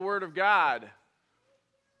Word of God.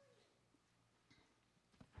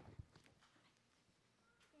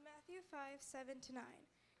 Matthew 5:7-9.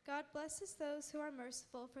 God blesses those who are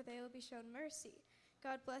merciful, for they will be shown mercy.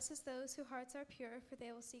 God blesses those whose hearts are pure, for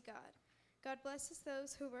they will see God. God blesses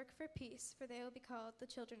those who work for peace, for they will be called the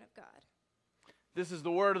children of God. This is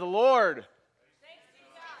the word of the Lord.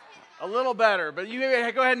 A little better, but you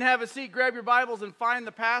may go ahead and have a seat, grab your Bibles, and find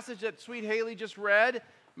the passage that Sweet Haley just read,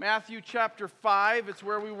 Matthew chapter 5. It's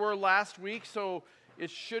where we were last week, so it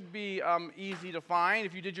should be easy to find.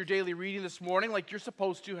 If you did your daily reading this morning, like you're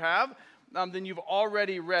supposed to have, then you've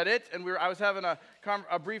already read it. And I was having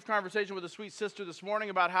a brief conversation with a sweet sister this morning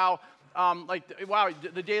about how,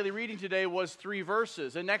 the daily reading today was 3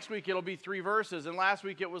 verses, and next week it'll be 3 verses, and last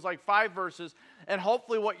week it was like 5 verses. And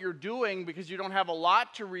hopefully what you're doing, because you don't have a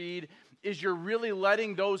lot to read, is you're really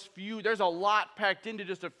letting those few, there's a lot packed into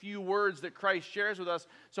just a few words that Christ shares with us,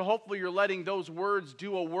 so hopefully you're letting those words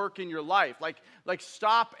do a work in your life. Like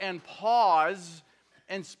stop and pause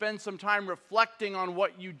and spend some time reflecting on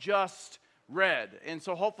what you just read. And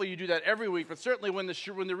so hopefully you do that every week, but certainly when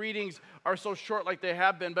the readings are so short like they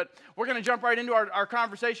have been. But we're going to jump right into our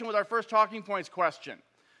conversation with our first talking points question.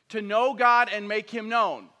 To know God and make Him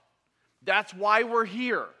known. That's why we're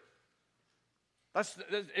here.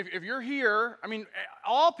 If you're here, I mean,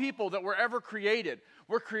 all people that were ever created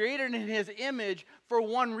were created in His image for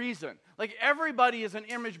one reason. Like everybody is an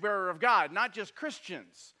image bearer of God, not just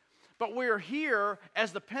Christians. But we're here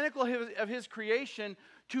as the pinnacle of His creation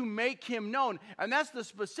to make Him known. And that's the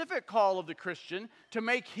specific call of the Christian, to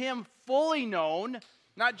make Him fully known,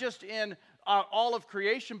 not just in all of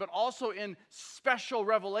creation, but also in special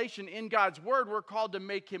revelation in God's Word. We're called to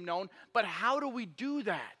make Him known. But how do we do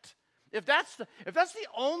that? If that's the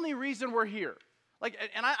only reason we're here,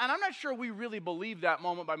 and I'm not sure we really believe that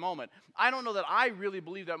moment by moment. I don't know that I really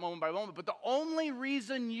believe that moment by moment, but the only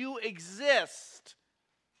reason you exist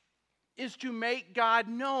is to make God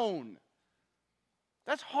known.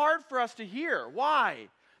 That's hard for us to hear. Why?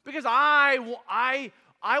 Because I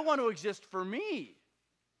want to exist for me.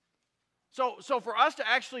 So for us to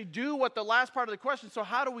actually do what the last part of the question, so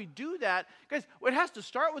how do we do that? Guys, it has to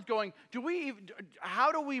start with going,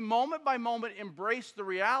 how do we moment by moment embrace the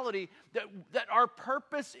reality that our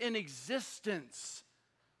purpose in existence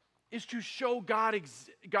is to show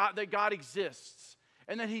that God exists,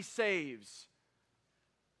 and that He saves,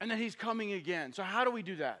 and that He's coming again. So how do we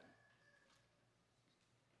do that?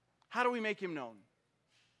 How do we make Him known?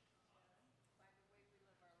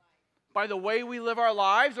 By the way we live our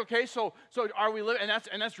lives. Okay, so are we living?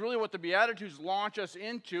 And that's really what the Beatitudes launch us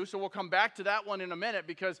into. So we'll come back to that one in a minute,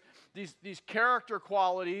 because these character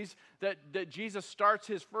qualities that Jesus starts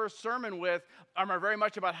His first sermon with are very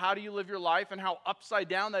much about how do you live your life, and how upside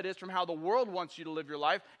down that is from how the world wants you to live your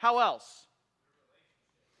life. How else?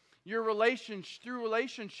 Through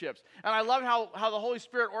relationships. And I love how the Holy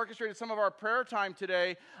Spirit orchestrated some of our prayer time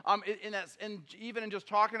today, even in just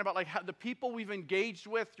talking about how the people we've engaged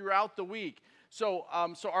with throughout the week. So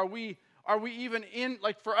are we even in,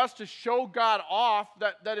 for us to show God off,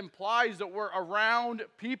 that implies that we're around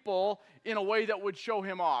people in a way that would show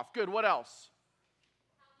Him off. Good. What else?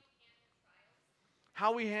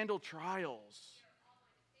 How we handle trials.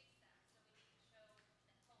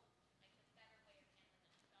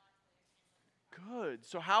 Good.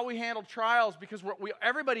 So how we handle trials, because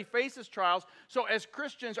everybody faces trials. So as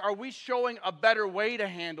Christians, are we showing a better way to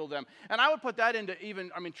handle them? And I would put that into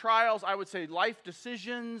trials. I would say life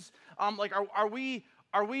decisions. Are we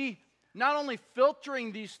not only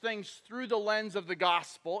filtering these things through the lens of the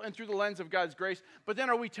gospel and through the lens of God's grace, but then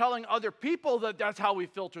are we telling other people that that's how we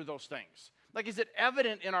filter those things? Is it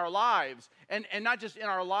evident in our lives, and not just in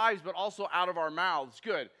our lives, but also out of our mouths?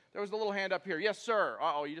 Good. There was a little hand up here. Yes, sir.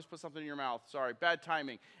 Uh-oh, you just put something in your mouth. Sorry, bad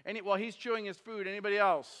timing. While he's chewing his food, anybody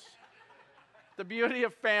else? The beauty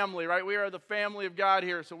of family, right? We are the family of God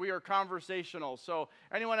here, so we are conversational. So,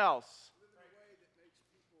 anyone else?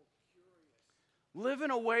 Live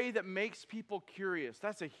in a way that makes people curious.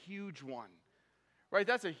 That's a huge one, right?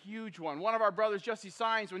 That's a huge one. One of our brothers, Jesse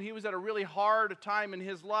Sines, when he was at a really hard time in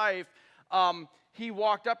his life, he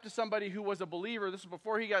walked up to somebody who was a believer. This was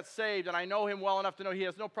before he got saved, and I know him well enough to know he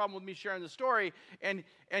has no problem with me sharing the story. And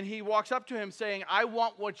he walks up to him saying, "I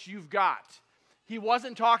want what you've got." He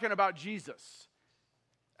wasn't talking about Jesus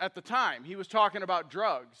at the time. He was talking about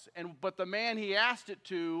drugs. But the man he asked it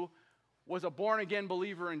to was a born-again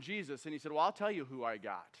believer in Jesus. And he said, "Well, I'll tell you who I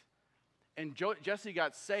got." And Jesse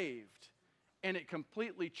got saved, and it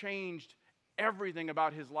completely changed everything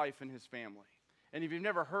about his life and his family. And if you've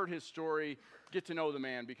never heard his story, get to know the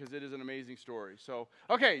man, because it is an amazing story. So,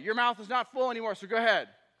 okay, your mouth is not full anymore, so go ahead.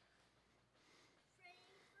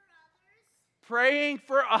 praying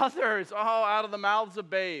for others. Oh, out of the mouths of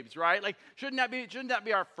babes, right? Like, shouldn't that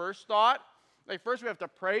be our first thought? Like, first we have to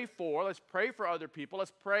pray for. Let's pray for other people.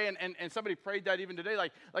 Let's pray, and somebody prayed that even today.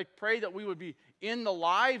 Like pray that we would be in the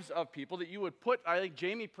lives of people, that you would put, I think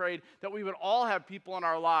Jamie prayed, that we would all have people in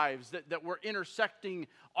our lives, that we're intersecting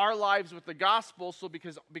our lives with the gospel, so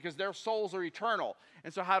because their souls are eternal.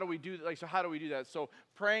 And so how do we do that? So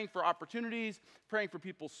praying for opportunities, praying for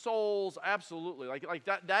people's souls, absolutely. Like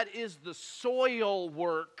that is the soil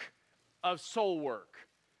work of soul work.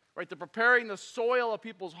 Right, the preparing the soil of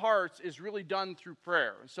people's hearts is really done through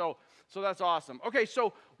prayer. So that's awesome. Okay,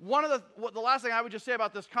 so the last thing I would just say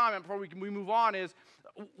about this comment before we move on is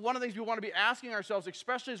one of the things we want to be asking ourselves,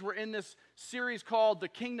 especially as we're in this series called The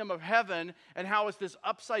Kingdom of Heaven and how it's this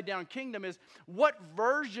upside down kingdom, is what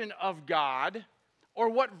version of God or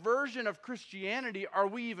what version of Christianity are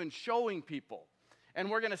we even showing people? And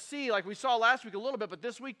we're going to see, like we saw last week a little bit, but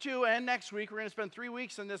this week too, and next week, we're going to spend 3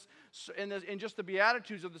 weeks in just the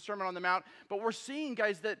Beatitudes of the Sermon on the Mount. But we're seeing,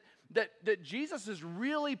 guys, that Jesus is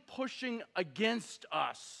really pushing against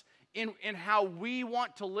us in how we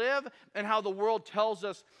want to live and how the world tells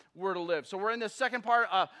us we're to live. So we're in this second part,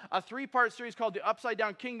 a 3-part series called The Upside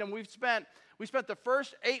Down Kingdom. We spent the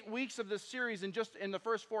first 8 weeks of this series in the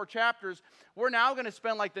first 4 chapters. We're now going to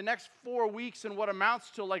spend like the next 4 weeks in what amounts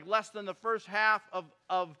to like less than the first half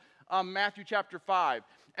of Matthew chapter 5.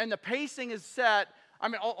 And the pacing is set,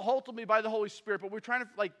 ultimately by the Holy Spirit, but we're trying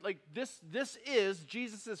to, this is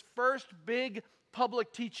Jesus' first big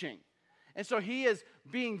public teaching. And so he is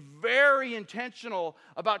being very intentional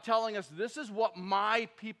about telling us this is what my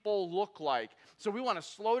people look like. So we want to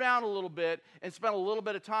slow down a little bit and spend a little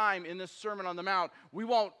bit of time in this Sermon on the Mount. We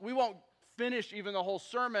won't finish even the whole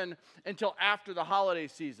sermon until after the holiday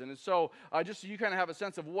season. And so just so you kind of have a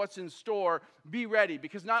sense of what's in store, be ready.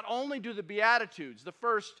 Because not only do the Beatitudes, the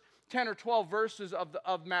first 10 or 12 verses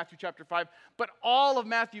of Matthew chapter 5, but all of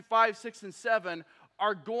Matthew 5, 6, and 7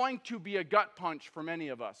 are going to be a gut punch for many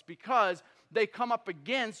of us because they come up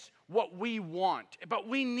against what we want. But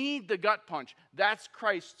we need the gut punch. That's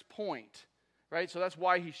Christ's point, right? So that's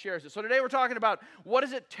why he shares it. So today we're talking about what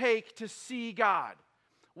does it take to see God?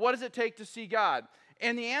 What does it take to see God?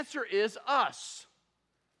 And the answer is us.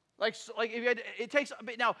 It takes.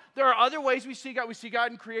 Now there are other ways we see God. We see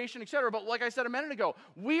God in creation, etc. But like I said a minute ago,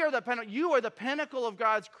 you are the pinnacle of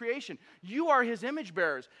God's creation. You are His image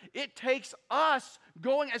bearers. It takes us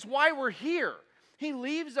going. That's why we're here. He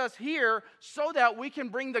leaves us here so that we can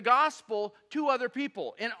bring the gospel to other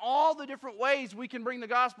people. In all the different ways we can bring the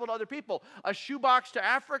gospel to other people. A shoebox to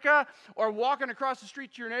Africa, or walking across the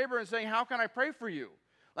street to your neighbor and saying, "How can I pray for you?"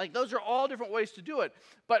 Like, those are all different ways to do it.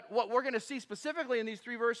 But what we're going to see specifically in these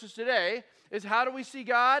 3 verses today is how do we see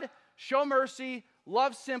God? Show mercy,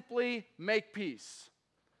 love simply, make peace.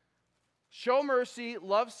 Show mercy,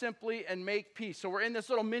 love simply, and make peace. So we're in this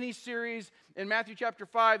little mini-series in Matthew chapter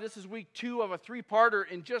 5. This is week 2 of a 3-parter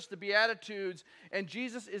in just the Beatitudes. And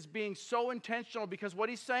Jesus is being so intentional because what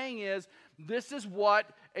he's saying is, this is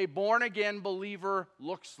what a born-again believer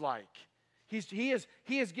looks like. He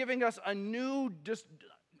is giving us a new,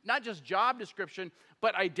 not just job description,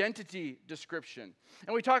 but identity description.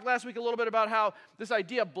 And we talked last week a little bit about how this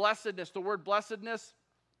idea of blessedness, the word blessedness,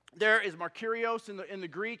 there is markurios in the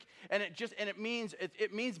Greek, and it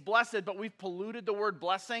means blessed, but we've polluted the word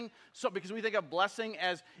blessing. So because we think of blessing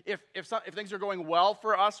as if things are going well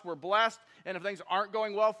for us, we're blessed, and if things aren't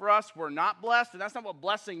going well for us, we're not blessed. And that's not what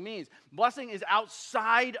blessing means. Blessing is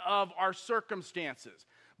outside of our circumstances.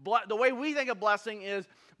 The way we think of blessing is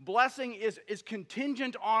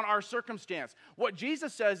contingent on our circumstance. What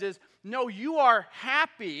Jesus says is, no, you are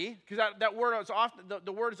happy, because that word is often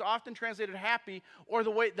the word is often translated happy, or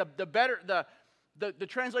the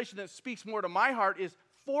translation that speaks more to my heart is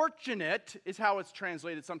fortunate, is how it's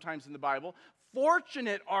translated sometimes in the Bible.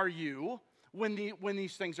 Fortunate are you when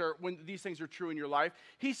these things are true in your life.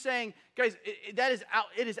 He's saying, guys,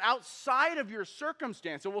 it is outside of your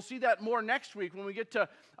circumstance. And we'll see that more next week when we get to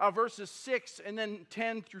verses 6 and then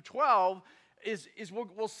 10 through 12.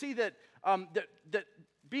 We'll see that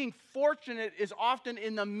being fortunate is often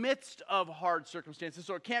in the midst of hard circumstances,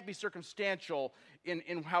 so it can't be circumstantial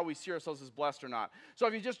in how we see ourselves as blessed or not. So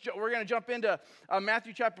we're going to jump into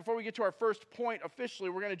Matthew chapter, before we get to our first point officially,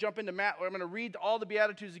 we're going to jump into I'm going to read all the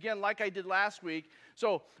Beatitudes again like I did last week.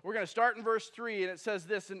 So we're going to start in verse 3, and it says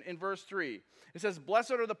this in verse 3. It says,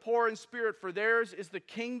 "Blessed are the poor in spirit, for theirs is the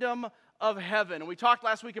kingdom of heaven." And we talked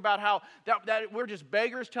last week about how that we're just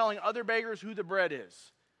beggars telling other beggars who the bread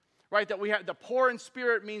is. Right, that we have the poor in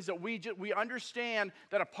spirit means that we understand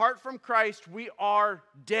that apart from Christ, we are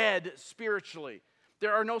dead spiritually.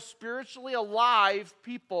 There are no spiritually alive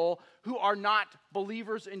people who are not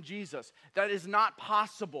believers in Jesus. That is not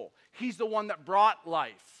possible. He's the one that brought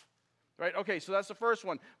life. Right? Okay, so that's the first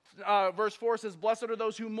one. Verse 4 says, "Blessed are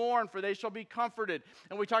those who mourn, for they shall be comforted."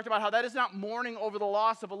 And we talked about how that is not mourning over the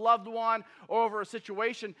loss of a loved one or over a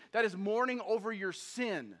situation. That is mourning over your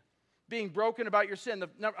sin, being broken about your sin.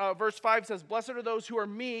 Verse 5 says, "Blessed are those who are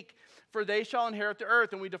meek, for they shall inherit the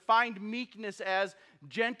earth." And we defined meekness as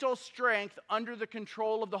gentle strength under the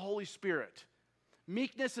control of the Holy Spirit.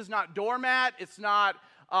 Meekness is not doormat. It's not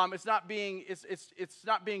being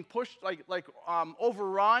pushed like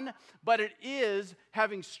overrun, but it is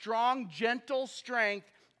having strong, gentle strength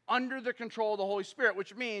under the control of the Holy Spirit,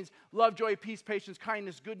 which means love, joy, peace, patience,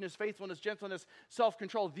 kindness, goodness, faithfulness, gentleness,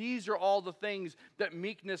 self-control. These are all the things that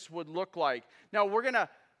meekness would look like. Now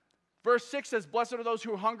verse 6 says, "Blessed are those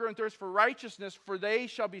who hunger and thirst for righteousness, for they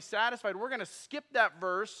shall be satisfied." We're going to skip that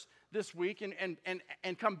verse this week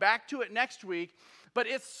and come back to it next week. But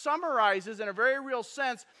it summarizes, in a very real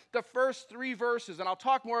sense, the first 3 verses. And I'll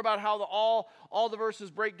talk more about how all the verses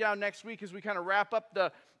break down next week as we kind of wrap up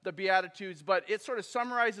the Beatitudes. But it sort of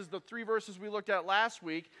summarizes the 3 verses we looked at last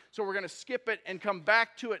week. So we're going to skip it and come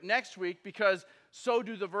back to it next week, because so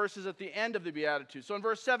do the verses at the end of the Beatitudes. So in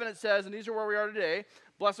verse 7 it says, and these are where we are today,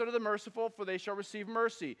 "Blessed are the merciful, for they shall receive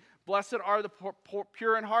mercy. Blessed are the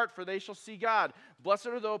pure in heart, for they shall see God. Blessed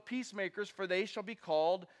are the peacemakers, for they shall be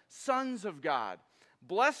called sons of God.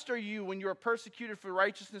 Blessed are you when you are persecuted for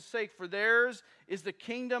righteousness' sake, for theirs is the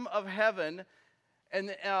kingdom of heaven."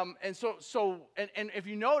 And so if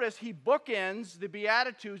you notice, he bookends the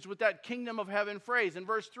Beatitudes with that kingdom of heaven phrase. In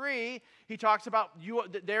verse 3, he talks about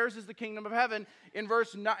theirs is the kingdom of heaven. In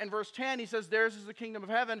verse 10, he says theirs is the kingdom of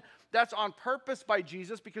heaven. That's on purpose by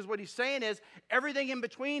Jesus, because what he's saying is everything in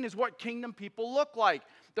between is what kingdom people look like.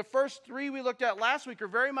 The first 3 we looked at last week are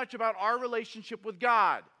very much about our relationship with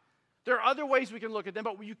God. There are other ways we can look at them,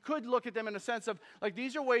 but you could look at them in a sense of, like,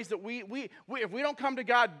 these are ways that we if we don't come to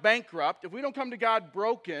God bankrupt, if we don't come to God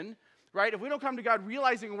broken, right? If we don't come to God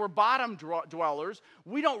realizing we're bottom dwellers,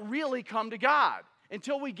 we don't really come to God.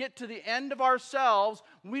 Until we get to the end of ourselves,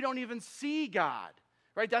 we don't even see God,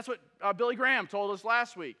 right? That's what Billy Graham told us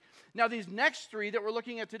last week. Now, these next 3 that we're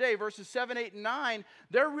looking at today, verses 7, 8, and 9,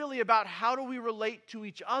 they're really about how do we relate to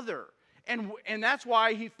each other. And that's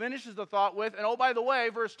why he finishes the thought with, and oh, by the way,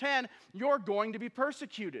 verse 10, you're going to be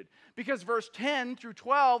persecuted. Because verse 10 through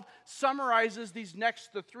 12 summarizes the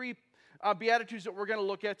 3 Beatitudes that we're going to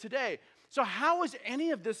look at today. So how is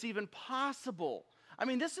any of this even possible? I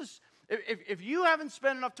mean, this is, if you haven't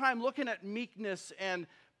spent enough time looking at meekness and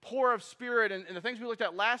poor of spirit and the things we looked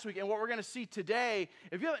at last week and what we're going to see today,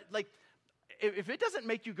 if it doesn't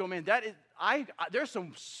make you go, man, there's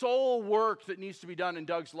some soul work that needs to be done in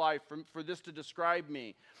Doug's life for this to describe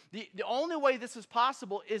me. The only way this is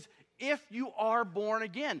possible is if you are born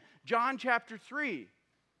again. John chapter 3.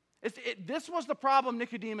 This was the problem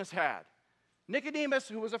Nicodemus had. Nicodemus,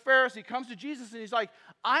 who was a Pharisee, comes to Jesus and he's like,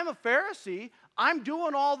 I'm a Pharisee. I'm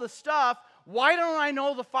doing all the stuff. Why don't I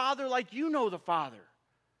know the Father like you know the Father?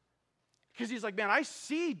 Because he's like, man, I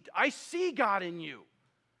see God in you.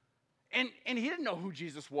 And he didn't know who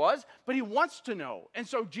Jesus was, but he wants to know. And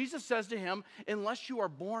so Jesus says to him, unless you are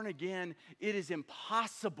born again, it is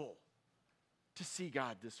impossible to see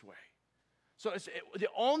God this way. So the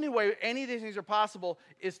only way any of these things are possible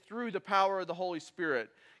is through the power of the Holy Spirit.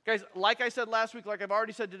 Guys, like I said last week, like I've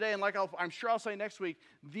already said today, and like I'm sure I'll say next week,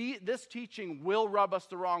 this teaching will rub us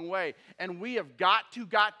the wrong way. And we have got to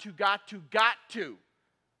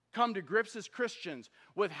come to grips as Christians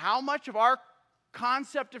with how much of our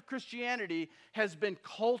concept of Christianity has been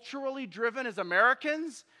culturally driven as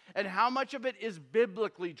Americans and how much of it is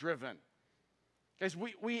biblically driven. Guys,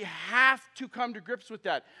 we have to come to grips with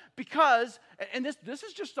that because, and this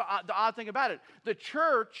is just the odd thing about it,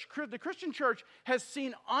 the Christian church has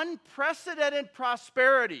seen unprecedented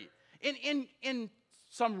prosperity in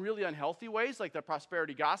some really unhealthy ways, like the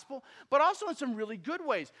prosperity gospel, but also in some really good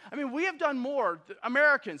ways. I mean, we have done more,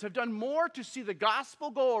 Americans have done more to see the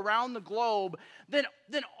gospel go around the globe than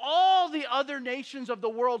all the other nations of the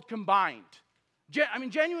world combined. I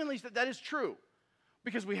mean, genuinely, that is true.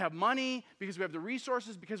 Because we have money, because we have the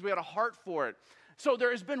resources, because we had a heart for it. So there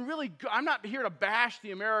has been really, I'm not here to bash the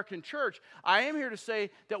American church. I am here to say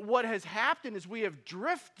that what has happened is we have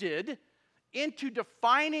drifted into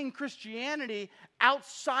defining Christianity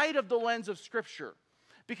outside of the lens of Scripture.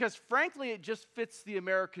 Because frankly, it just fits the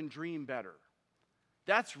American dream better.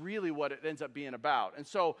 That's really what it ends up being about. And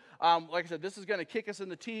so, like I said, this is going to kick us in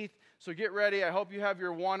the teeth. So get ready. I hope you have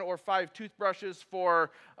your 1 or 5 toothbrushes for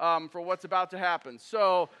what's about to happen.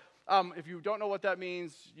 So if you don't know what that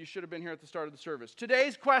means, you should have been here at the start of the service.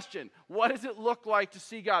 Today's question, what does it look like to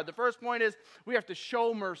see God? The first point is we have to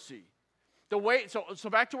show mercy. So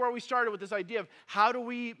back to where we started with this idea of how do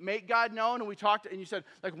we make God known? And we talked, and you said,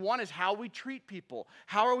 like, one is how we treat people.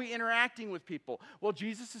 How are we interacting with people? Well,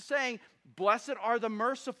 Jesus is saying, blessed are the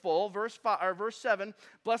merciful, verse 7,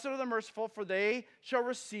 blessed are the merciful, for they shall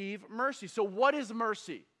receive mercy. So what is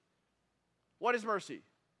mercy? What is mercy?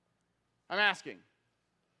 I'm asking.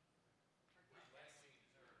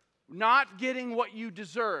 Not getting what you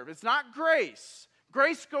deserve. It's not grace.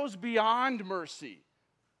 Grace goes beyond mercy.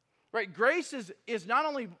 Right? Grace is not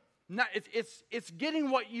only it's getting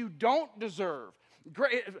what you don't deserve.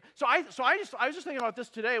 So I was just thinking about this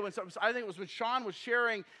today I think it was when Sean was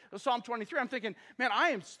sharing Psalm 23. I'm thinking, man,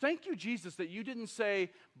 thank you, Jesus, that you didn't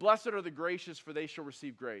say, blessed are the gracious, for they shall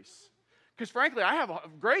receive grace. Because frankly,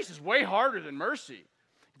 grace is way harder than mercy.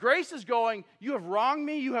 Grace is going, you have wronged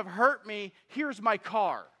me, you have hurt me, here's my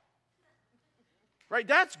car. Right?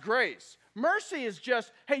 That's grace. Mercy is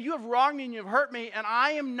just, hey, you have wronged me and you've hurt me, and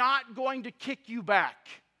I am not going to kick you back.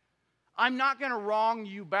 I'm not going to wrong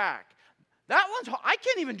you back. I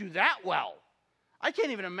can't even do that well. I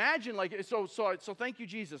can't even imagine, so thank you,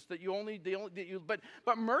 Jesus, that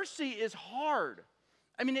but mercy is hard.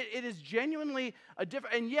 I mean, it is genuinely a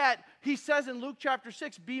different, and yet, he says in Luke chapter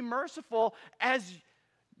 6, be merciful as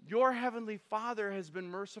your heavenly Father has been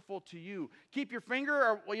merciful to you. Keep your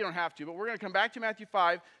finger, you don't have to, but we're going to come back to Matthew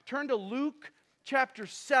 5. Turn to Luke chapter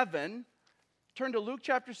 7. So in Luke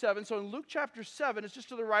chapter 7, it's just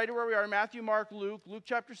to the right of where we are, Matthew, Mark, Luke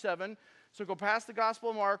chapter 7. So go past the Gospel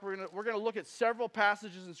of Mark. We're going to look at several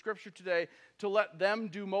passages in Scripture today to let them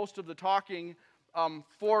do most of the talking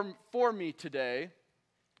for me today.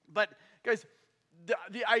 But guys,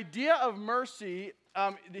 the idea of mercy,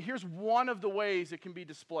 here's one of the ways it can be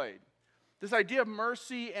displayed. This idea of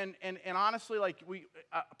mercy, and honestly, like we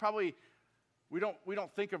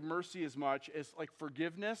don't think of mercy as much as like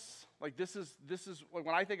forgiveness. Like this is like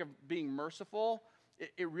when I think of being merciful,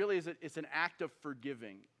 it really is it's an act of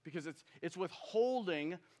forgiving, because it's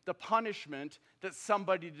withholding the punishment that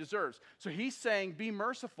somebody deserves. So he's saying, be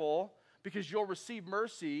merciful because you'll receive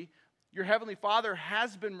mercy. Your heavenly Father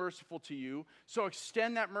has been merciful to you, so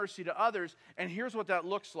extend that mercy to others. And here's what that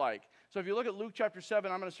looks like. So if you look at Luke chapter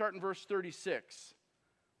 7, I'm going to start in verse 36.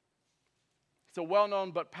 It's a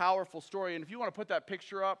well-known but powerful story. And if you want to put that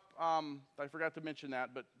picture up, I forgot to mention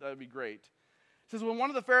that, but that would be great. It says, when one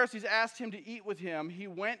of the Pharisees asked him to eat with him, he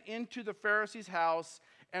went into the Pharisee's house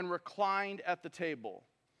and reclined at the table.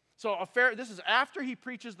 So this is after he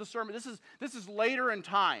preaches the sermon. This is later in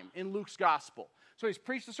time in Luke's gospel. So he's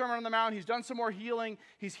preached the Sermon on the Mount. He's done some more healing.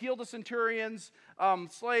 He's healed a centurion's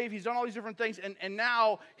slave. He's done all these different things. And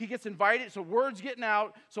now he gets invited. So word's getting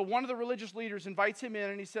out. So one of the religious leaders invites him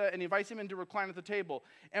in, and he invites him in to recline at the table.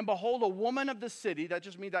 And behold, a woman of the city,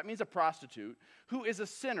 that means a prostitute, who is a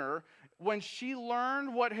sinner, when she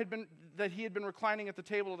learned that he had been reclining at the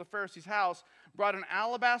table of the Pharisee's house, brought an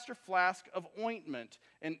alabaster flask of ointment.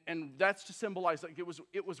 And that's to symbolize, like, it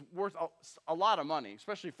was worth a lot of money,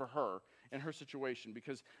 especially for her in her situation,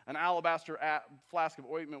 because an alabaster flask of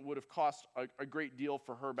ointment would have cost a great deal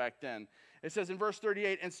for her back then. It says in verse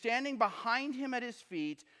 38, and standing behind him at his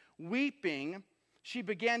feet, weeping, she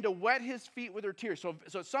began to wet his feet with her tears. So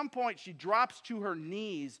at some point, she drops to her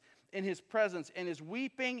knees in his presence and is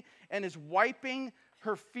weeping and is wiping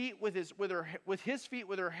her feet with his feet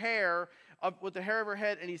with the hair of her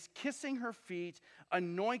head, and he's kissing her feet,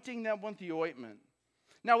 anointing them with the ointment.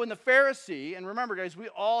 Now, when the Pharisee, and remember, guys, we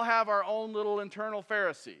all have our own little internal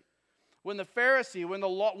Pharisee. When the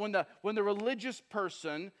religious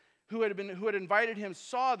person who had invited him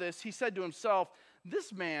saw this, he said to himself,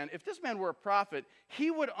 if this man were a prophet,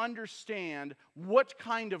 he would understand what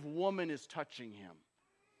kind of woman is touching him.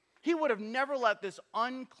 He would have never let this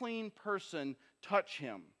unclean person touch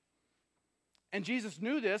him. And Jesus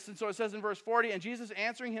knew this, and so it says in verse 40, and Jesus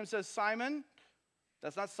answering him says, Simon,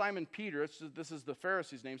 that's not Simon Peter, this is the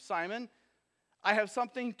Pharisee's name, Simon, I have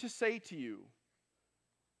something to say to you.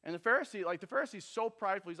 And the Pharisee's so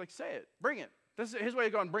prideful, he's like, say it, bring it. This is his way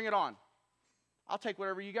of going, bring it on. I'll take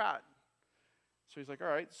whatever you got. So he's like, all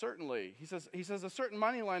right, certainly. He says a certain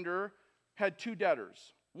moneylender had two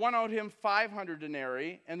debtors. One owed him 500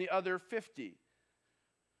 denarii and the other 50.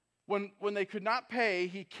 When they could not pay,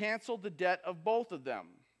 he canceled the debt of both of them.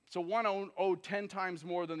 So one owed 10 times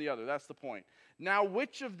more than the other. That's the point. Now,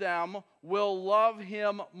 which of them will love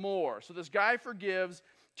him more? So this guy forgives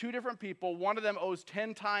two different people. One of them owes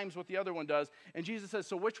 10 times what the other one does. And Jesus says,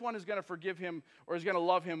 so which one is going to forgive him or is going to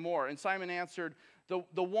love him more? And Simon answered,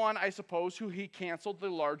 the one, I suppose, who he canceled the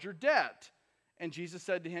larger debt. And Jesus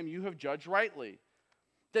said to him, "You have judged rightly."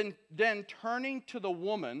 Then turning to the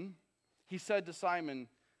woman, he said to Simon,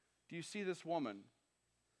 "Do you see this woman?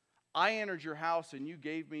 I entered your house and you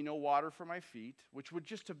gave me no water for my feet," which would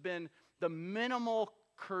just have been the minimal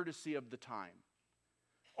courtesy of the time.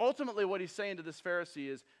 Ultimately, what he's saying to this Pharisee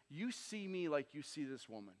is, you see me like you see this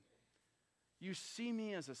woman. You see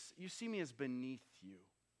me as beneath you.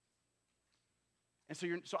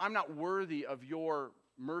 And so I'm not worthy of your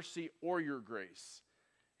mercy or your grace.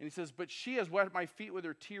 And he says, "But she has wet my feet with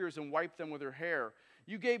her tears and wiped them with her hair.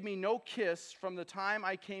 You gave me no kiss from the time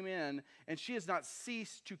I came in, and she has not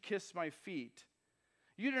ceased to kiss my feet.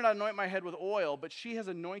 You did not anoint my head with oil, but she has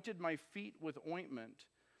anointed my feet with ointment.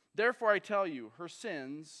 Therefore I tell you, her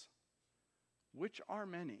sins, which are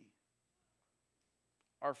many,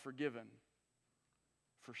 are forgiven,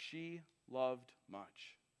 for she loved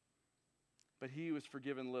much. But he who is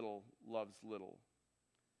forgiven little loves little."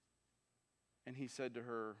 And he said to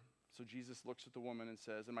her, so Jesus looks at the woman and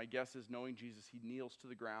says, and my guess is, knowing Jesus, he kneels to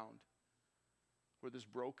the ground where this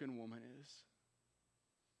broken woman is.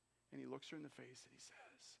 And he looks her in the face and he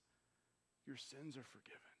says, "Your sins are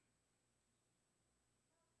forgiven."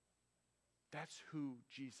 That's who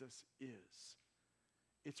Jesus is.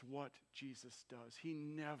 It's what Jesus does. He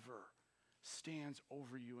never stands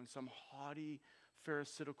over you in some haughty,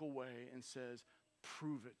 pharisaical way and says,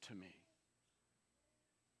 "Prove it to me."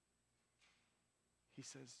 He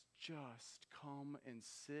says, "Just come and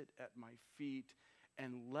sit at my feet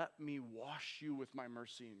and let me wash you with my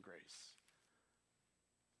mercy and grace."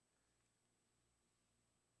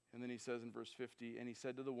 And then he says in verse 50, and he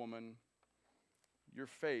said to the woman, "Your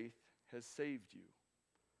faith has saved you.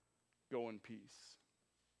 Go in peace."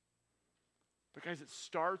 But guys, it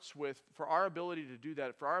starts with, for our ability to do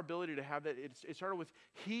that, for our ability to have that, it started with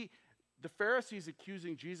the Pharisees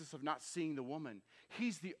accusing Jesus of not seeing the woman.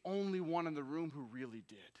 He's the only one in the room who really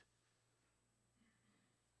did.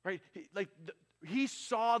 Right? He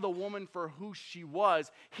saw the woman for who she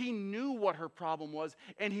was. He knew what her problem was,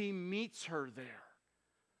 and he meets her there.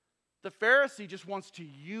 The Pharisee just wants to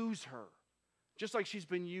use her, just like she's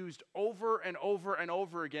been used over and over and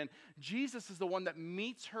over again. Jesus is the one that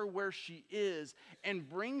meets her where she is and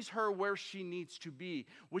brings her where she needs to be,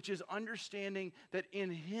 which is understanding that in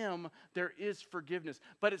him there is forgiveness.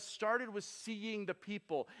 But it started with seeing the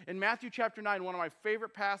people. In Matthew chapter 9, one of my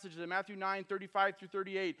favorite passages, in Matthew 9, 35 through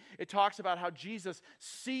 38, it talks about how Jesus,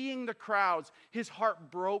 seeing the crowds, his heart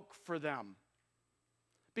broke for them.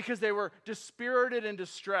 Because they were dispirited and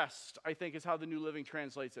distressed, I think is how the New Living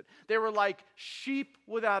translates it. They were like sheep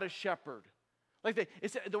without a shepherd.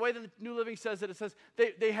 The way that the New Living says it says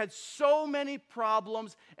they had so many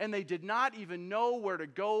problems and they did not even know where to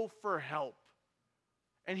go for help.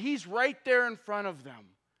 And he's right there in front of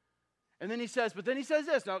them. And then he says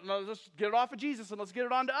this, now let's get it off of Jesus and let's get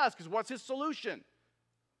it on to us, because what's his solution?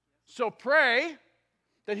 So pray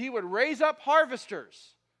that he would raise up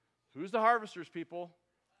harvesters. Who's the harvesters, people?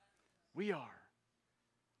 We are.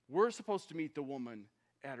 We're supposed to meet the woman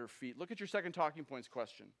at her feet. Look at your second talking points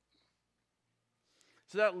question.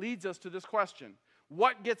 So that leads us to this question.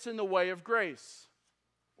 What gets in the way of grace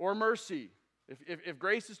or mercy? If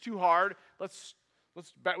grace is too hard,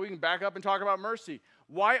 we can back up and talk about mercy.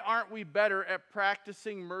 Why aren't we better at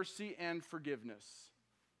practicing mercy and forgiveness?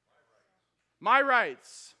 My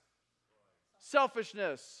rights.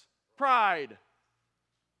 Selfishness. Pride.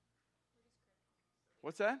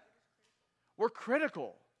 What's that? We're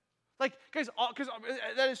critical. Guys, because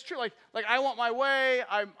that is true. I want my way.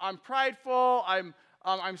 I'm prideful.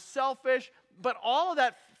 I'm selfish. But all of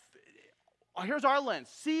that. Here's our lens: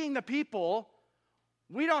 seeing the people,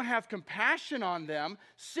 we don't have compassion on them.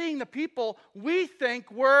 Seeing the people, we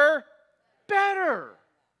think we're better.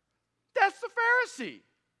 That's the Pharisee.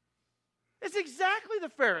 It's exactly the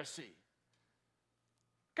Pharisee.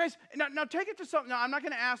 Guys, now take it to something. Now, I'm not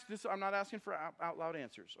going to ask this. I'm not asking for out loud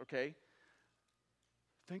answers. Okay.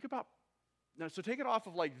 Think about, so take it off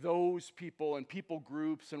of those people and people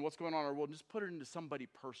groups and what's going on in our world and just put it into somebody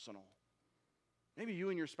personal. Maybe you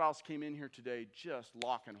and your spouse came in here today just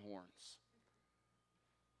locking horns.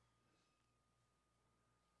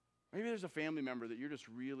 Maybe there's a family member that you're just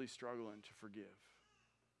really struggling to forgive.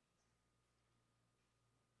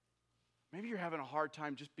 Maybe you're having a hard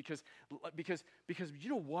time just because you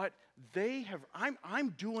know what? I'm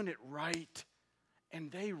doing it right and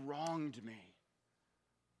they wronged me.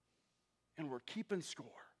 And we're keeping score.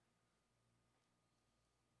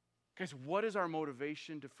 Guys, what is our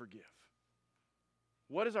motivation to forgive?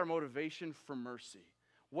 What is our motivation for mercy?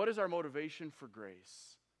 What is our motivation for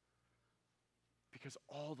grace? Because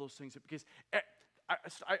all those things, all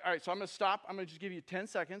right, so I'm going to stop. I'm going to just give you 10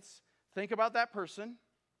 seconds. think about that person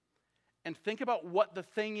and think about what the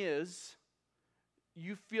thing is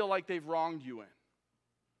you feel like they've wronged you in.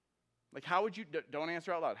 Like, how would you, don't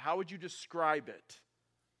answer out loud, how would you describe it?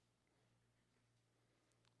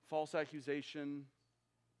 False accusation,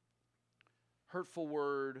 hurtful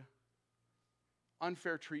word,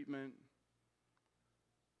 unfair treatment,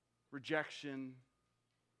 rejection,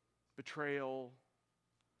 betrayal.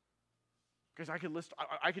 Guys, I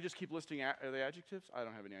could just keep listing, are they adjectives? I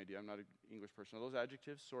don't have any idea. I'm not an English person. Are those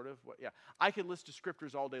adjectives, sort of? What? Yeah. I could list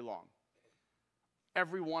descriptors all day long.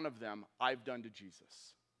 Every one of them I've done to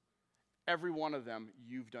Jesus. Every one of them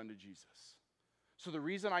you've done to Jesus. So the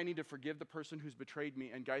reason I need to forgive the person who's betrayed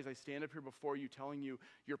me, and guys, I stand up here before you telling you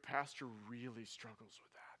your pastor really struggles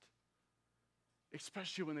with that.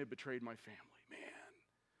 Especially when they betrayed my family. Man,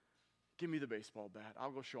 give me the baseball bat.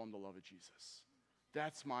 I'll go show them the love of Jesus.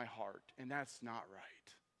 That's my heart, and that's not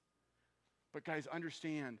right. But guys,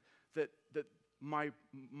 understand that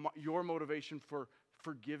your motivation for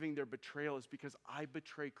forgiving their betrayal is because I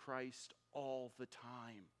betray Christ all the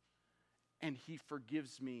time. And he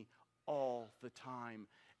forgives me all the time.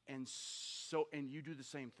 And you do the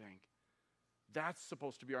same thing. That's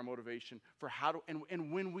supposed to be our motivation for how to,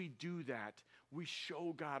 and when we do that, we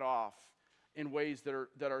show God off in ways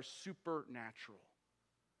that are supernatural.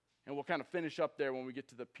 And we'll kind of finish up there when we get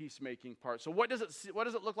to the peacemaking part. So what does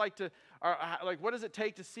it look like to, what does it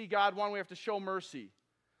take to see God? One, we have to show mercy.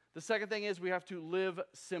 The second thing is we have to live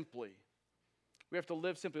simply. We have to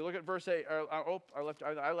live simply. Look at verse 8.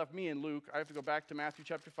 I left me in Luke. I have to go back to Matthew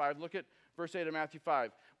chapter 5. Look at verse 8 of Matthew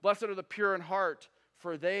 5. Blessed are the pure in heart,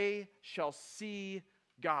 for they shall see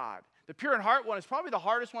God. The pure in heart one is probably the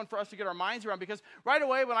hardest one for us to get our minds around, because right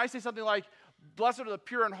away when I say something like, blessed are the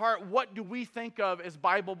pure in heart, what do we think of as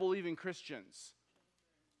Bible-believing Christians?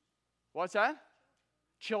 What's that?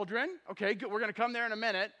 Children. Okay, good. We're going to come there in a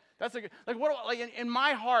minute. That's in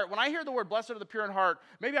my heart, when I hear the word blessed are the pure in heart,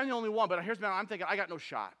 maybe I'm the only one, but here's what I'm thinking, I got no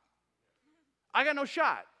shot. I got no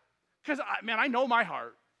shot. Because, I know my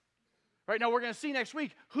heart. Right now, we're going to see next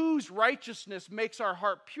week whose righteousness makes our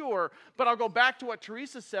heart pure. But I'll go back to what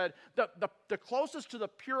Teresa said. The closest to the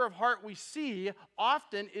pure of heart we see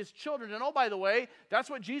often is children. And oh, by the way, that's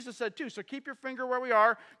what Jesus said too. So keep your finger where we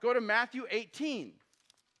are. Go to Matthew 18.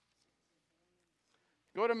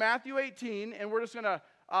 Go to Matthew 18, and we're just going to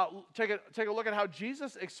take a look at how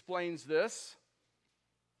Jesus explains this.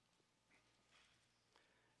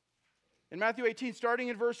 In Matthew 18, starting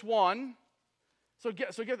in verse 1. So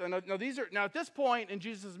get that. Now at this point in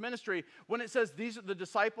Jesus' ministry, when it says the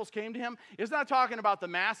disciples came to him, it's not talking about the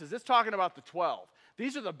masses. It's talking about the 12.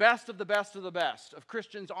 These are the best of the best of the best of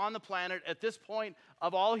Christians on the planet at this point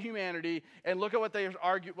of all humanity. And look at what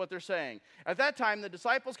they're saying. At that time, the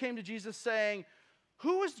disciples came to Jesus saying,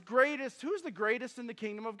 Who's the greatest in the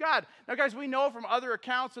kingdom of God? Now, guys, we know from other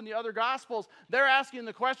accounts in the other Gospels, they're asking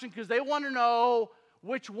the question because they want to know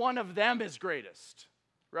which one of them is greatest,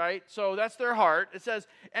 right? So that's their heart. It says,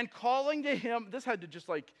 and calling to him, this had to just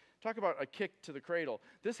talk about a kick to the cradle.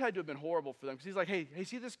 This had to have been horrible for them because he's like, hey,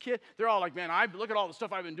 see this kid? They're all like, man, look at all the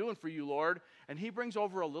stuff I've been doing for you, Lord. And he brings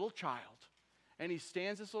over a little child, and he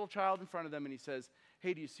stands this little child in front of them, and he says,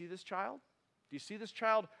 hey, do you see this child? Do you see this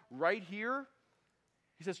child right here?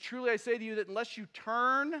 He says, truly I say to you that unless you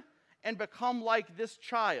turn and become like this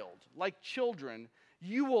child, like children,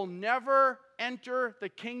 you will never enter the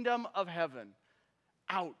kingdom of heaven.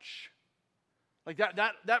 Ouch. Like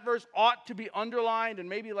that verse ought to be underlined and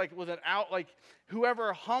maybe with an out,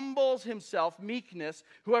 whoever humbles himself, meekness,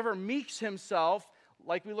 whoever meeks himself,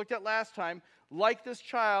 like we looked at last time, like this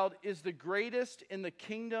child is the greatest in the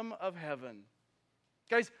kingdom of heaven.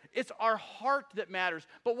 Guys, it's our heart that matters.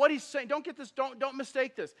 But what he's saying, don't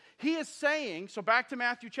mistake this. He is saying, so back to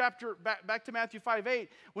Matthew 5:8,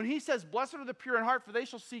 when he says, blessed are the pure in heart, for they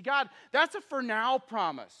shall see God, that's a for now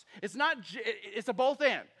promise. It's a both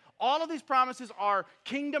and. All of these promises are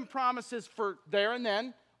kingdom promises for there and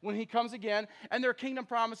then, when he comes again, and they're kingdom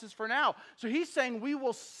promises for now. So he's saying we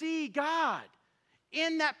will see God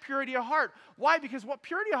in that purity of heart. Why? Because what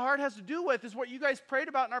purity of heart has to do with is what you guys prayed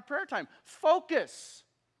about in our prayer time. Focus.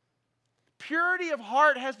 Purity of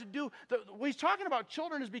heart has to do, what he's talking about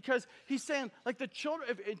children is because he's saying, the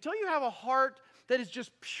children, until you have a heart that is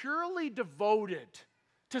just purely devoted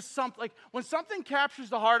to something, when something captures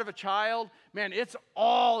the heart of a child, man, it's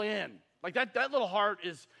all in. That little heart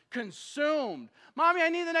is consumed. Mommy, I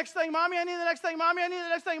need the next thing. Mommy, I need the next thing. Mommy, I need the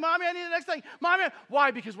next thing. Mommy, I need the next thing. Mommy,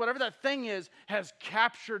 why? Because whatever that thing is has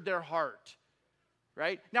captured their heart,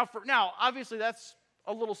 right? Now, obviously, that's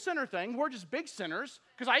a little sinner thing. We're just big sinners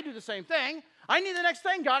because I do the same thing. I need the next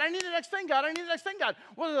thing, God. I need the next thing, God. I need the next thing, God.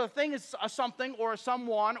 Whether the thing is a something or a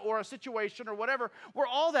someone or a situation or whatever, we're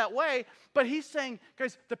all that way. But he's saying,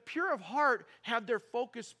 guys, the pure of heart have their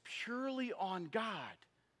focus purely on God.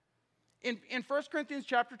 In 1 Corinthians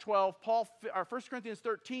chapter 12, 1 Corinthians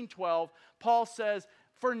 13:12, Paul says,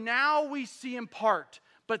 for now we see in part,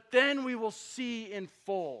 but then we will see in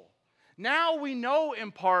full. Now we know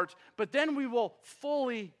in part, but then we will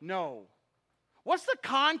fully know. What's the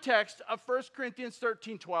context of 1 Corinthians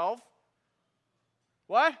 13:12?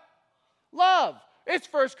 What? Love. It's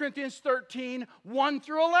 1 Corinthians 13, 1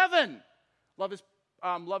 through 11. Love is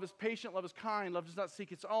patient, love is kind, love does not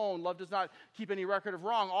seek its own, love does not keep any record of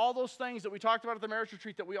wrong. All those things that we talked about at the marriage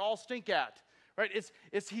retreat that we all stink at. Right?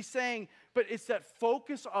 He's saying, but it's that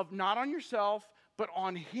focus of not on yourself, but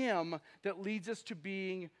on him that leads us to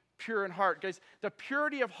being pure in heart. Guys, the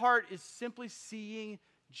purity of heart is simply seeing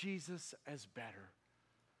Jesus as better.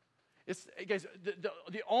 Guys,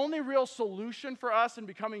 the only real solution for us in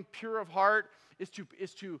becoming pure of heart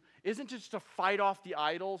isn't just to fight off the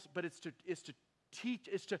idols, but it's to teach,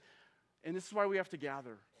 and this is why we have to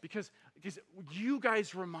gather. Because you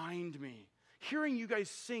guys remind me. Hearing you guys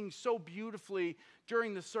sing so beautifully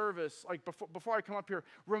during the service, like before I come up here,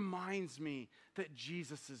 reminds me that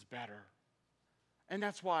Jesus is better. And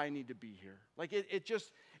that's why I need to be here. Like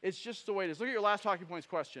it's just the way it is. Look at your last talking points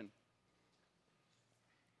question.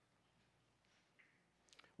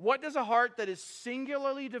 What does a heart that is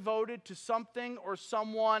singularly devoted to something or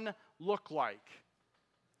someone look like?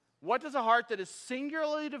 What does a heart that is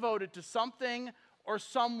singularly devoted to something or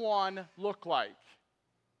someone look like?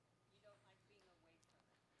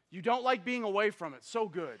 You don't like being away from it. So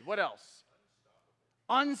good. What else?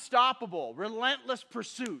 Unstoppable. Relentless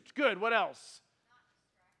pursuit. Good. What else?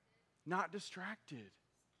 Not distracted.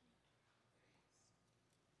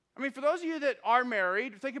 I mean, for those of you that are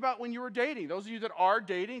married, think about when you were dating. Those of you that are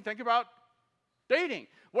dating, think about dating.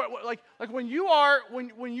 Like when your heart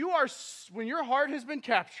has been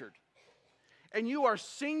captured, and you are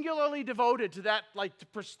singularly devoted to that, like to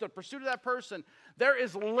the pursuit of that person, there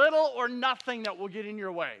is little or nothing that will get in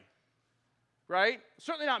your way, right?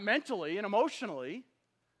 Certainly not mentally and emotionally.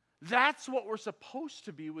 That's what we're supposed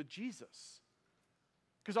to be with Jesus.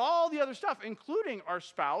 Because all the other stuff, including our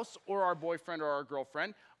spouse or our boyfriend or our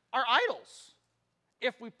girlfriend, are idols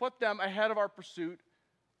if we put them ahead of our pursuit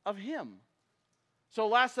of Him. So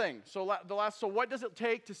last thing, so what does it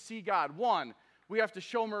take to see God? 1, we have to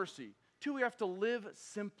show mercy. 2, we have to live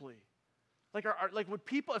simply. Like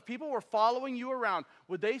if people were following you around,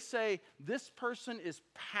 would they say, this person is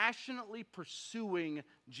passionately pursuing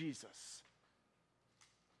Jesus?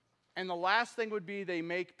 And the last thing would be they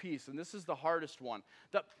make peace, and this is the hardest one.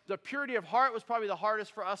 The purity of heart was probably the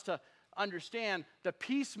hardest for us to understand. The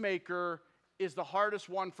peacemaker is the hardest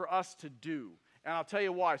one for us to do. And I'll tell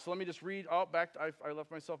you why. So let me just read, I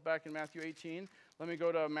left myself back in Matthew 18. Let me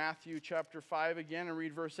go to Matthew chapter 5 again and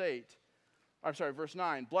read verse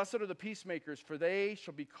 9. Blessed are the peacemakers, for they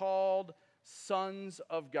shall be called sons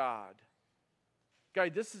of God.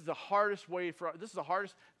 Guys, this is the hardest way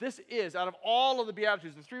this is, out of all of the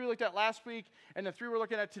Beatitudes, the 3 we looked at last week and the 3 we're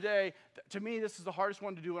looking at today, to me, this is the hardest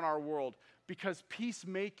one to do in our world, because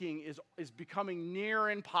peacemaking is becoming near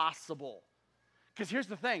impossible. Because here's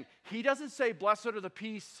the thing, He doesn't say, blessed are the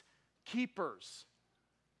peacekeepers.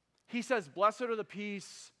 He says, blessed are the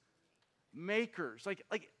peacemakers. Right?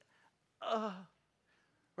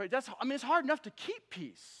 It's hard enough to keep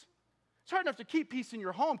peace. It's hard enough to keep peace in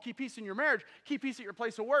your home, keep peace in your marriage, keep peace at your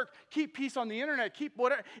place of work, keep peace on the internet, keep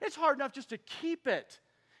whatever. It's hard enough just to keep it.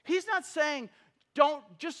 He's not saying, don't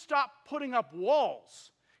just stop putting up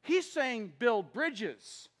walls. He's saying, build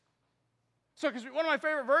bridges. So, because one of my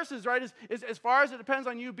favorite verses, right, is as far as it depends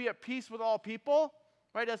on you, be at peace with all people.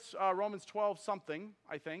 Right, that's Romans 12 something,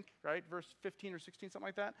 I think, right? Verse 15 or 16, something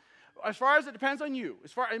like that. As far as it depends on you,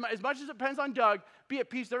 as much as it depends on Doug, be at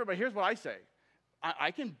peace with everybody. Here's what I say.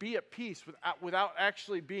 I can be at peace without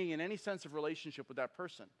actually being in any sense of relationship with that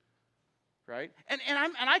person, right? And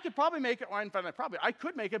I could probably I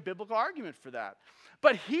could make a biblical argument for that.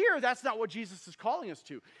 But here, that's not what Jesus is calling us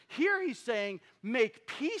to. Here he's saying, make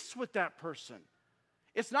peace with that person.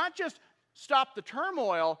 It's not just stop the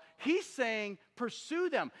turmoil. He's saying, pursue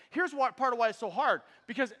them. Here's part of why it's so hard.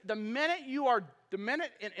 Because the minute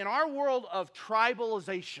in our world of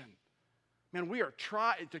tribalization, man, we are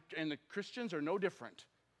and the Christians are no different.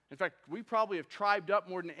 In fact, we probably have tribed up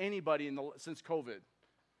more than anybody since COVID.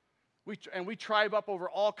 We tribe up over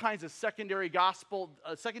all kinds of secondary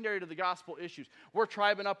to the gospel issues. We're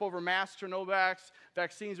tribing up over masks or no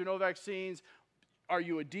vaccines or no vaccines. are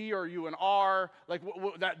you a D or are you an R? Like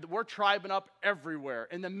we're tribing up everywhere.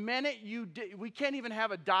 And the minute we can't even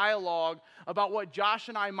have a dialogue about what Josh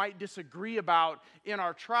and I might disagree about in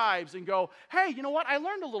our tribes and go, hey, you know what? I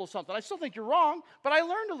learned a little something. I still think you're wrong, but I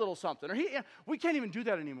learned a little something. Or we can't even do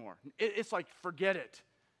that anymore. It's like, forget it.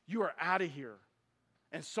 You are out of here.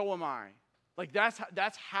 And so am I. Like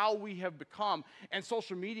that's how we have become. And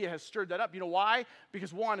social media has stirred that up. You know why?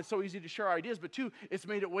 Because one, it's so easy to share ideas, but two, it's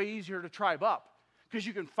made it way easier to tribe up. Because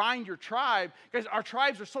you can find your tribe. Because our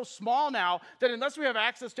tribes are so small now that unless we have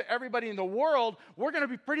access to everybody in the world, we're going to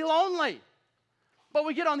be pretty lonely. But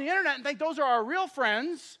we get on the internet and think those are our real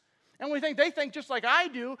friends. And we think they think just like I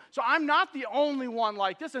do. So I'm not the only one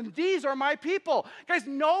like this. And these are my people. Guys,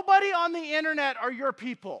 nobody on the internet are your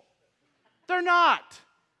people. They're not.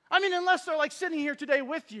 I mean, unless they're like sitting here today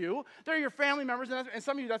with you, they're your family members, and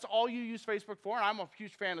some of you, that's all you use Facebook for, and I'm a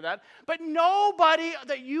huge fan of that. But nobody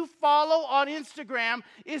that you follow on Instagram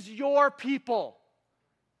is your people.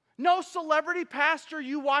 No celebrity pastor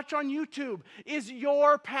you watch on YouTube is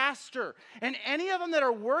your pastor. And any of them that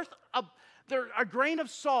are worth a grain of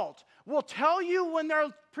salt will tell you when they're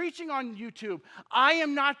preaching on YouTube, I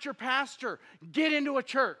am not your pastor. Get into a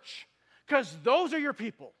church. Because those are your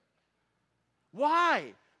people.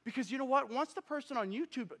 Why? Because you know what? Once the person on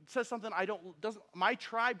YouTube says something my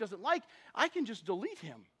tribe doesn't like, I can just delete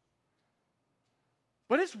him.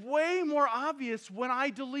 But it's way more obvious when I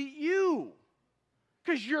delete you.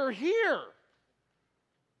 Because you're here.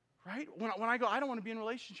 Right? When I go, I don't want to be in a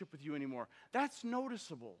relationship with you anymore. That's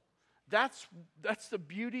noticeable. That's the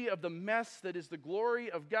beauty of the mess that is the glory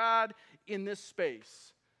of God in this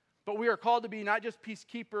space. But we are called to be not just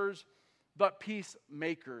peacekeepers, but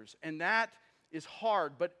peacemakers. And that is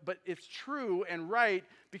hard, but it's true and right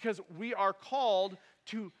because we are called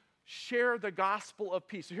to share the gospel of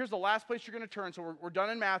peace. So here's the last place you're going to turn. So we're done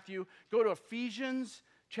in Matthew. Go to Ephesians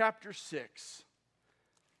chapter 6.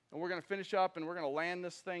 And we're going to finish up and we're going to land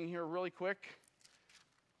this thing here really quick.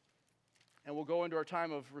 And we'll go into our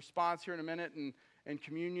time of response here in a minute and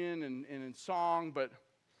communion and in song. But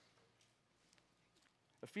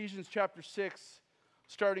Ephesians chapter 6,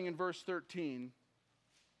 starting in verse 13.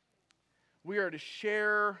 We are to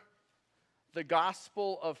share the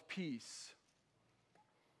gospel of peace.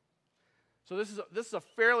 So this is a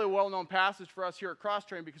fairly well-known passage for us here at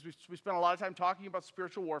Crosstrain because we spent a lot of time talking about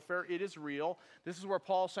spiritual warfare. It is real. This is where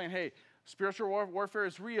Paul's saying, hey, spiritual warfare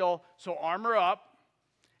is real, so armor up.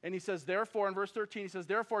 And he says, therefore, in verse 13, he says,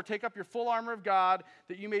 therefore, take up your full armor of God,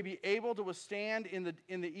 that you may be able to withstand in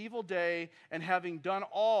the evil day, and having done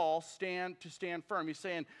all, stand firm. He's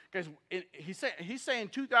saying, guys, he's saying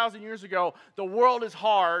 2,000 years ago, the world is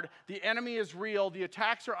hard, the enemy is real, the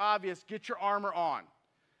attacks are obvious, get your armor on.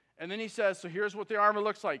 And then he says, so here's what the armor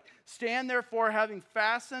looks like. Stand, therefore, having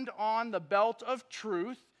fastened on the belt of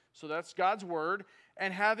truth, so that's God's word,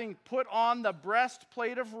 and having put on the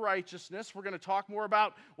breastplate of righteousness. We're going to talk more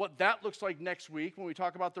about what that looks like next week when we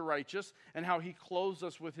talk about the righteous and how he clothes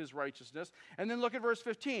us with his righteousness. And then look at verse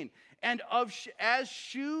 15. And as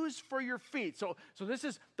shoes for your feet. So this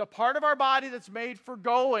is the part of our body that's made for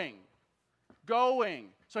going. Going.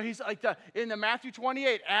 So he's like in the Matthew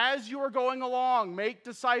 28, as you are going along, make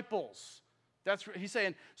disciples. That's what he's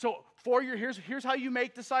saying. So here's how you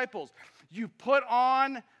make disciples. You put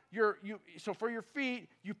on so for your feet,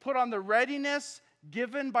 you put on the readiness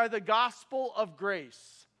given by the gospel of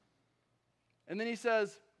grace. And then he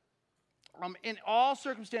says, in all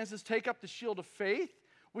circumstances, take up the shield of faith,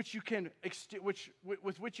 with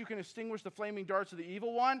which you can extinguish the flaming darts of the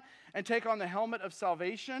evil one, and take on the helmet of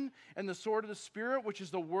salvation and the sword of the Spirit, which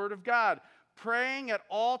is the word of God, praying at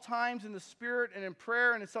all times in the Spirit and in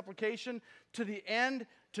prayer and in supplication to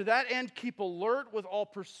that end, keep alert with all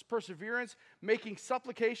perseverance, making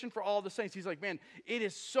supplication for all the saints. He's like, man, it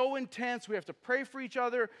is so intense. We have to pray for each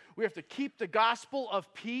other. We have to keep the gospel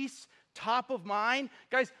of peace top of mind.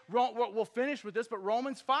 Guys, we'll finish with this, but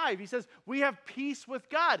Romans 5, he says, we have peace with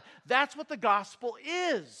God. That's what the gospel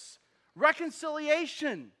is.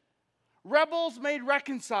 Reconciliation. Rebels made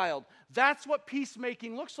reconciled. That's what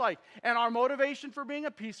peacemaking looks like. And our motivation for being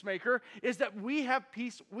a peacemaker is that we have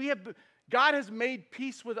peace. God has made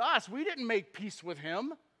peace with us. We didn't make peace with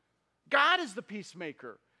him. God is the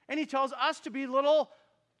peacemaker. And he tells us to be little,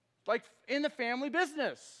 like in the family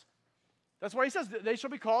business. That's why he says they shall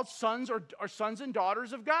be called sons or sons and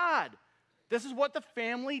daughters of God. This is what the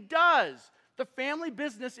family does. The family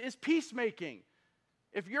business is peacemaking.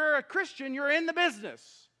 If you're a Christian, you're in the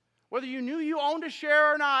business. Whether you knew you owned a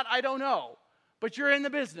share or not, I don't know. But you're in the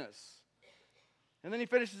business. And then he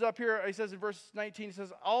finishes up here. He says in verse 19, he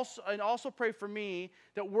says, also pray for me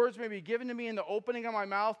that words may be given to me in the opening of my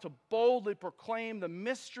mouth to boldly proclaim the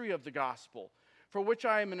mystery of the gospel, for which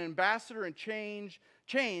I am an ambassador in chains,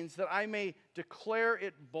 that I may declare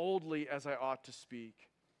it boldly as I ought to speak.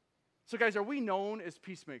 So guys, are we known as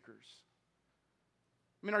peacemakers?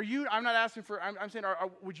 I mean, I'm not asking for, I'm saying,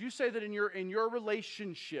 would you say that in your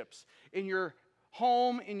relationships, in your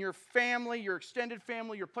home, in your family, your extended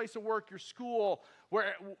family, your place of work, your school,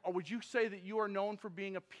 would you say that you are known for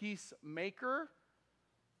being a peacemaker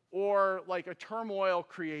or like a turmoil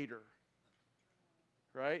creator?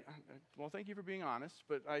 Right? Well, thank you for being honest,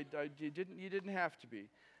 but you didn't have to be.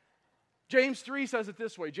 James 3 says it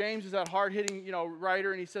this way. James is that hard-hitting,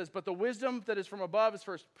 writer, and he says, "But the wisdom that is from above is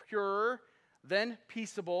first pure, then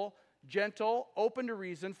peaceable, gentle, open to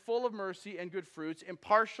reason, full of mercy and good fruits,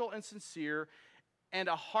 impartial and sincere, and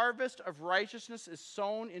a harvest of righteousness is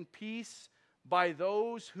sown in peace by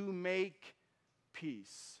those who make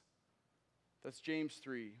peace." That's James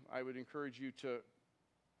 3. I would encourage you to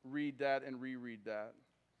read that and reread that.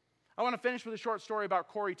 I want to finish with a short story about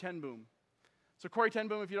Corrie ten Boom. So Corrie ten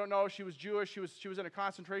Boom, if you don't know, she was Jewish. She was in a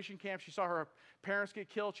concentration camp. She saw her parents get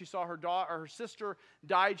killed. She saw her sister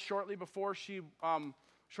died shortly before she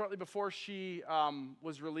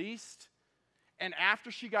was released. And after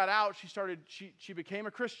she got out, she became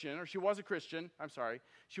a Christian, or she was a Christian. I'm sorry,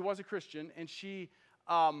 she was a Christian, and she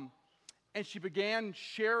began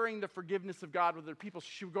sharing the forgiveness of God with other people. So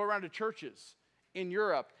she would go around to churches in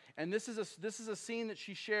Europe, and this is a scene that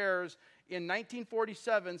she shares in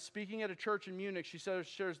 1947, speaking at a church in Munich. She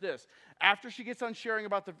shares this. After she gets on sharing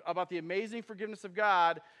about the amazing forgiveness of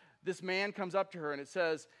God, this man comes up to her, and it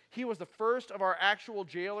says, "He was the first of our actual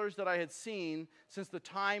jailers that I had seen since the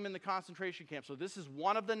time in the concentration camp." So this is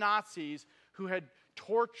one of the Nazis who had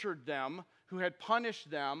tortured them, who had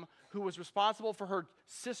punished them, who was responsible for her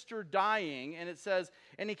sister dying. And it says,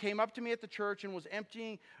 "And he came up to me at the church and was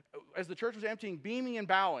emptying, as the church was emptying, beaming and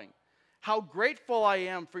bowing. 'How grateful I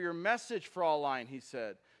am for your message, Fraulein,' he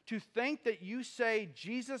said. 'To think that you say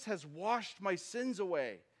Jesus has washed my sins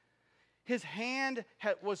away.' His hand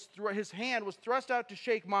was thrust out to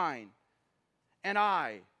shake mine. And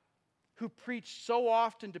I, who preached so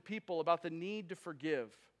often to people about the need to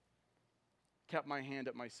forgive, kept my hand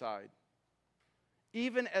at my side.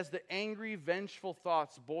 Even as the angry, vengeful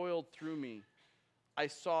thoughts boiled through me, I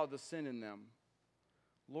saw the sin in them.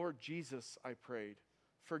 'Lord Jesus,' I prayed,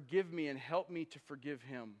 'forgive me and help me to forgive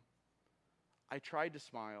him.' I tried to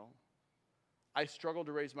smile. I struggled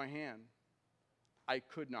to raise my hand. I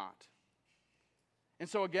could not. And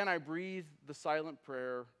so again, I breathed the silent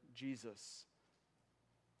prayer, 'Jesus,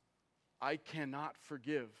 I cannot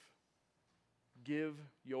forgive. Give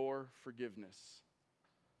your forgiveness.'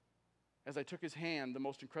 As I took his hand, the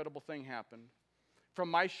most incredible thing happened. From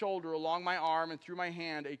my shoulder, along my arm, and through my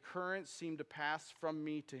hand, a current seemed to pass from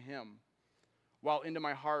me to him, while into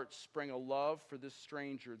my heart sprang a love for this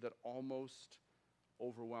stranger that almost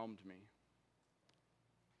overwhelmed me."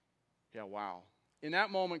 Yeah, wow. In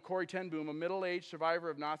that moment, Corrie ten Boom, a middle-aged survivor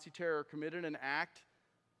of Nazi terror, committed an act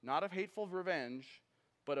not of hateful revenge,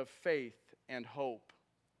 but of faith and hope.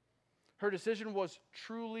 Her decision was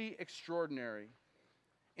truly extraordinary.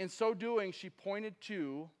 In so doing, she pointed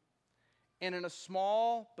to, and in a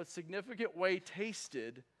small but significant way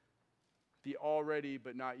tasted, the already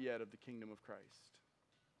but not yet of the kingdom of Christ.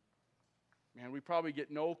 Man, we're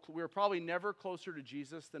probably never closer to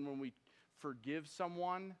Jesus than when we forgive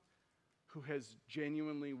someone who has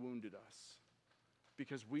genuinely wounded us,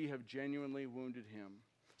 because we have genuinely wounded him.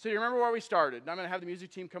 So you remember where we started? And I'm going to have the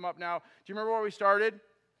music team come up now. Do you remember where we started?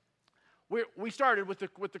 We started with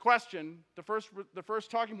the question, the first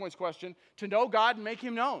talking points question, to know God and make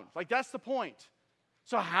him known. Like, that's the point.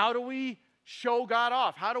 So how do we show God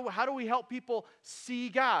off? How do we help people see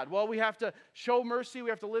God? Well, we have to show mercy, we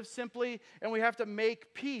have to live simply, and we have to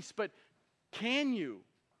make peace. But can you?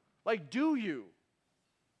 Like, do you?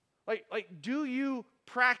 Like, do you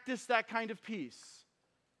practice that kind of peace?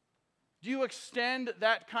 Do you extend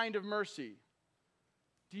that kind of mercy?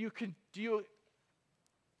 Do you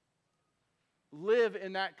live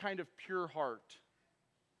in that kind of pure heart?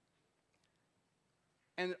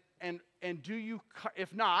 And do you,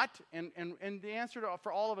 if not, and the answer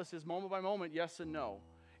for all of us is moment by moment, yes and no.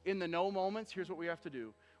 In the no moments, here's what we have to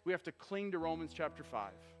do. We have to cling to Romans chapter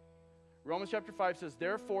 5. Romans chapter 5 says,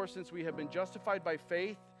 "Therefore, since we have been justified by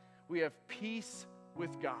faith, we have peace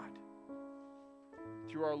with God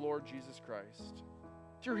through our Lord Jesus Christ.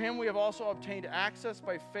 Through him we have also obtained access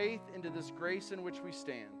by faith into this grace in which we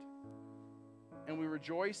stand. And we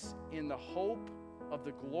rejoice in the hope of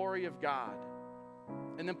the glory of God.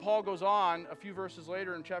 And then Paul goes on a few verses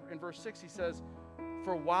later in verse 6, he says,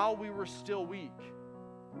 "For while we were still weak,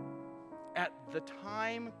 at that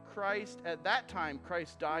time Christ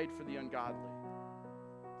died for the ungodly.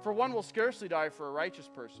 For one will scarcely die for a righteous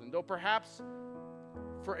person, though perhaps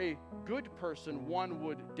for a good person one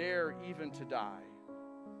would dare even to die.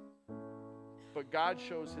 But God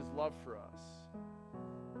shows his love for us,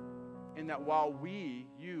 in that while me,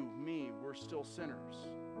 were still sinners,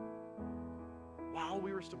 while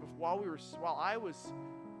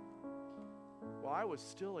I was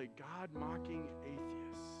still a God-mocking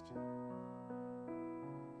atheist,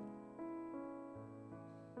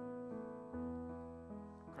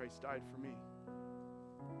 Christ died for me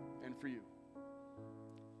and for you."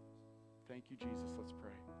 Thank you, Jesus. Let's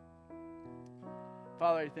pray.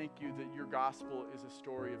 Father, I thank you that your gospel is a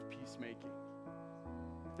story of peacemaking,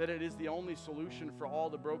 that it is the only solution for all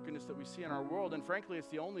the brokenness that we see in our world, and frankly, it's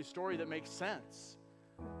the only story that makes sense.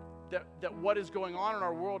 That what is going on in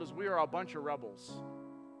our world is we are a bunch of rebels.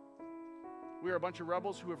 We are a bunch of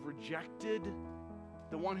rebels who have rejected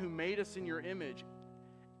the one who made us in your image.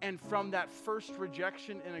 And from that first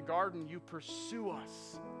rejection in a garden, you pursue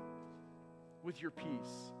us with your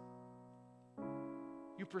peace.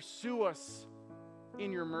 You pursue us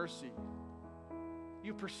in your mercy.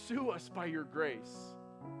 You pursue us by your grace.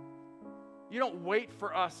 You don't wait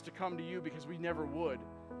for us to come to you because we never would.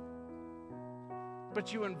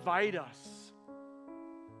 But you invite us.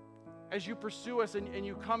 As you pursue us and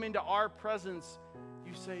you come into our presence,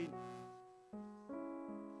 you say,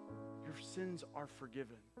 "Your sins are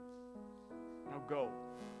forgiven. Now go."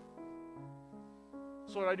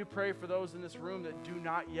 So Lord, I do pray for those in this room that do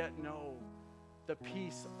not yet know the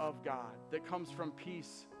peace of God that comes from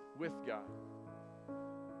peace with God.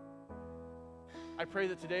 I pray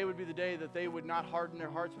that today would be the day that they would not harden their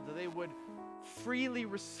hearts, but that they would freely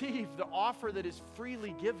receive the offer that is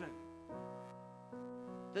freely given.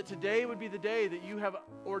 That today would be the day that you have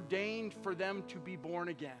ordained for them to be born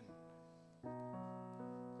again.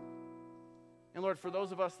 And Lord, for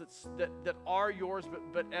those of us that are yours,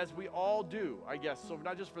 but as we all do, I guess, so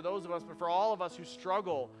not just for those of us, but for all of us who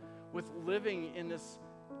struggle with living in this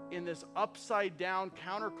upside down,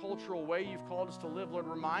 countercultural way you've called us to live, Lord,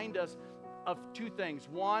 remind us of two things.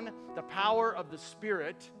 One, the power of the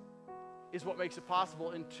Spirit is what makes it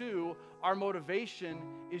possible. And two, our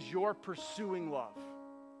motivation is your pursuing love,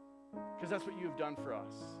 because that's what you have done for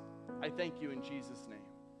us. I thank you in Jesus' name.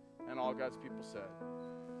 And all God's people said,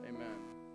 amen.